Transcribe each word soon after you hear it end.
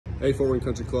Hey, Fort Wayne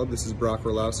Country Club, this is Brock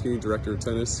Orlowski, Director of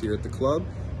Tennis here at the club.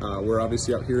 We're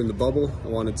obviously out here in the bubble. I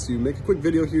wanted to make a quick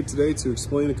video here today to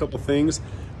explain a couple things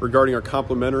regarding our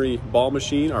complimentary ball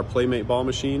machine, our Playmate ball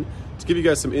machine, to give you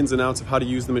guys some ins and outs of how to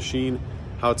use the machine,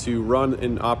 how to run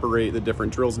and operate the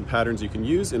different drills and patterns you can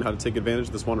use, and how to take advantage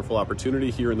of this wonderful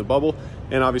opportunity here in the bubble.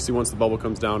 And obviously once the bubble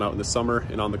comes down out in the summer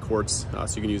and on the courts,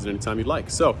 so you can use it anytime you'd like.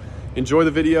 So enjoy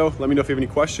the video. Let me know if you have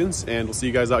any questions, and we'll see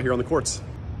you guys out here on the courts.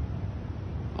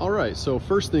 All right, so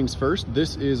first things first,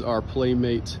 this is our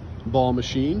Playmate ball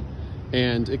machine,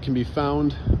 and it can be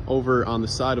found over on the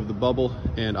side of the bubble,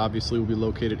 and obviously will be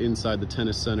located inside the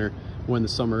tennis center when the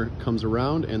summer comes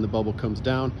around and the bubble comes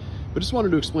down. But just wanted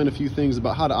to explain a few things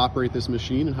about how to operate this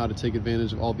machine and how to take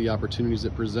advantage of all the opportunities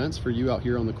it presents for you out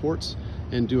here on the courts,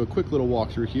 and do a quick little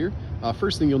walkthrough here.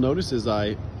 First thing you'll notice is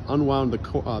I unwound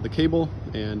the cable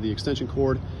and the extension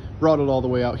cord, brought it all the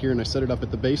way out here, and I set it up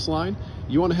at the baseline.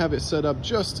 You want to have it set up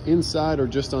just inside or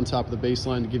just on top of the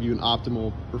baseline to give you an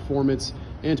optimal performance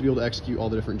and to be able to execute all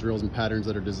the different drills and patterns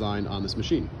that are designed on this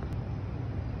machine.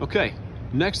 Okay,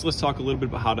 next let's talk a little bit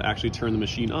about how to actually turn the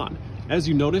machine on. As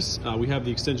you notice, we have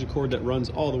the extension cord that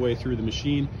runs all the way through the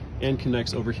machine and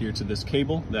connects over here to this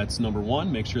cable. That's number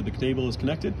one. Make sure the cable is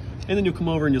connected, and then you'll come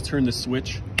over and you'll turn the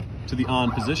switch to the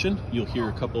on position. You'll hear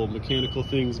a couple mechanical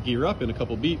things gear up and a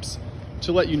couple beeps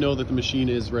to let you know that the machine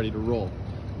is ready to roll.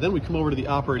 Then we come over to the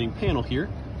operating panel here,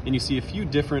 and you see a few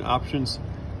different options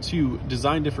to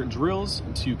design different drills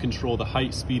to control the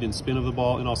height, speed, and spin of the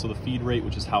ball, and also the feed rate,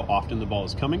 which is how often the ball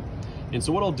is coming. And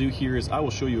so what I'll do here is I will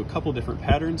show you a couple different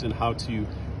patterns and how to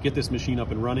get this machine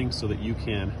up and running so that you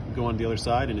can go on the other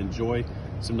side and enjoy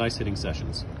some nice hitting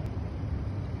sessions.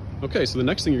 Okay, so the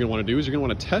next thing you're gonna wanna do is you're gonna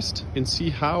wanna test and see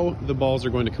how the balls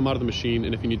are going to come out of the machine,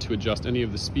 and if you need to adjust any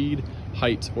of the speed,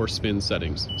 height, or spin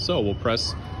settings. So we'll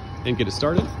press and get it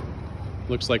started.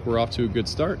 Looks like we're off to a good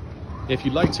start. If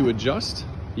you'd like to adjust,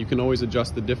 you can always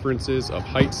adjust the differences of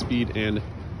height, speed, and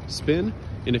spin.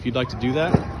 And if you'd like to do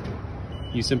that,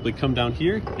 you simply come down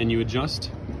here and you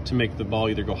adjust to make the ball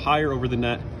either go higher over the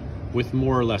net with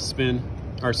more or less spin,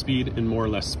 or speed and more or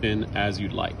less spin as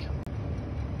you'd like.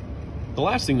 The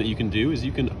last thing that you can do is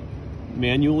you can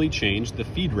manually change the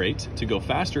feed rate to go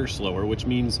faster or slower, which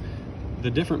means the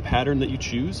different pattern that you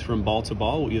choose from ball to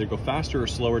ball will either go faster or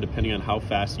slower depending on how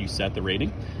fast you set the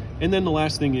rating. And then the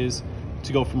last thing is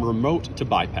to go from remote to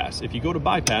bypass. If you go to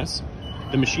bypass,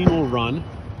 the machine will run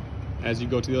as you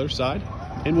go to the other side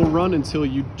and will run until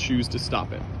you choose to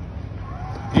stop it.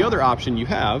 The other option you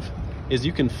have is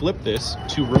you can flip this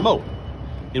to remote,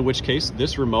 in which case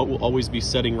this remote will always be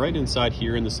setting right inside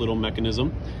here in this little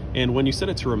mechanism. And when you set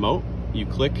it to remote, you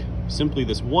click simply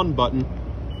this one button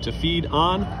to feed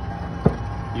on.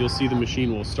 You'll see the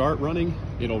machine will start running.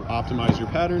 It'll optimize your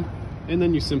pattern, and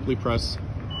then you simply press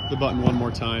the button one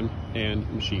more time and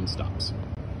the machine stops.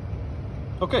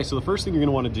 Okay, so the first thing you're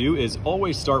gonna wanna do is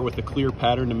always start with a clear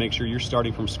pattern to make sure you're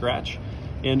starting from scratch.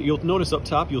 And you'll notice up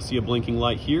top, you'll see a blinking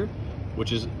light here,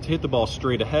 which is to hit the ball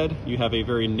straight ahead. You have a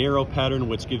very narrow pattern,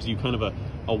 which gives you kind of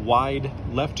a wide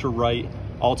left to right,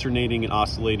 alternating and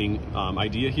oscillating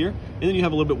idea here. And then you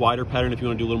have a little bit wider pattern if you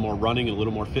want to do a little more running and a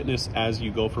little more fitness as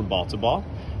you go from ball to ball.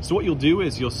 So what you'll do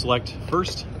is you'll select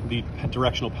first the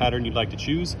directional pattern you'd like to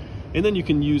choose, and then you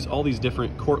can use all these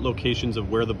different court locations of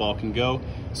where the ball can go.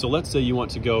 So let's say you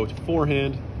want to go to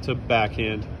forehand to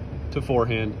backhand to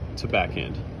forehand to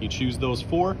backhand. You choose those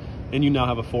four, and you now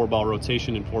have a 4-ball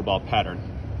rotation and 4-ball pattern.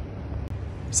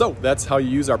 So that's how you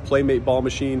use our Playmate ball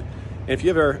machine. And if you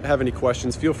ever have any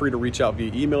questions, feel free to reach out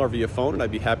via email or via phone, and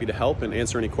I'd be happy to help and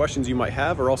answer any questions you might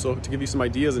have, or also to give you some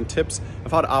ideas and tips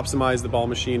of how to optimize the ball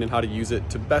machine and how to use it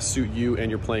to best suit you and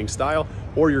your playing style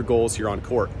or your goals here on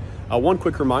court. One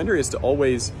quick reminder is to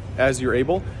always, as you're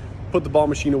able, put the ball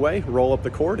machine away, roll up the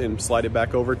court, and slide it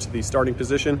back over to the starting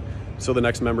position so the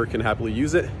next member can happily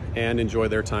use it and enjoy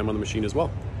their time on the machine as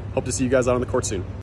well. Hope to see you guys out on the court soon.